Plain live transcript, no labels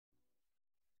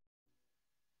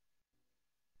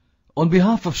On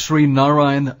behalf of Sri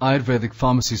Narayan Ayurvedic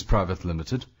Pharmacies Private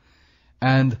Limited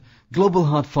and Global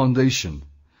Heart Foundation,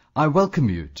 I welcome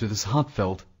you to this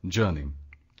heartfelt journey.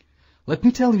 Let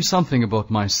me tell you something about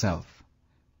myself.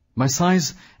 My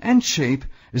size and shape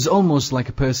is almost like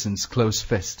a person's closed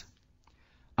fist.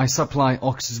 I supply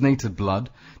oxygenated blood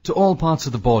to all parts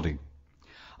of the body.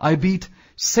 I beat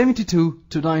 72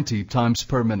 to 90 times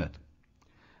per minute.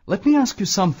 Let me ask you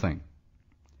something.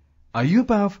 Are you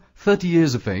above 30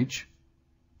 years of age?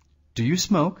 Do you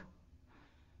smoke?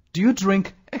 Do you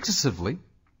drink excessively?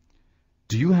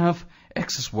 Do you have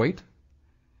excess weight?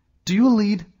 Do you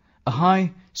lead a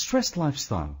high stressed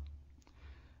lifestyle?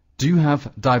 Do you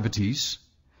have diabetes?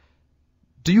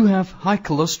 Do you have high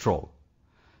cholesterol?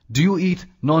 Do you eat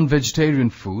non-vegetarian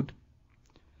food?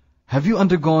 Have you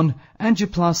undergone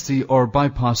angioplasty or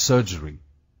bypass surgery?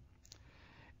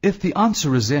 If the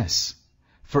answer is yes,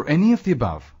 for any of the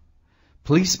above,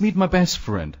 please meet my best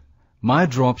friend, Maya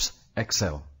Drops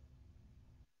XL.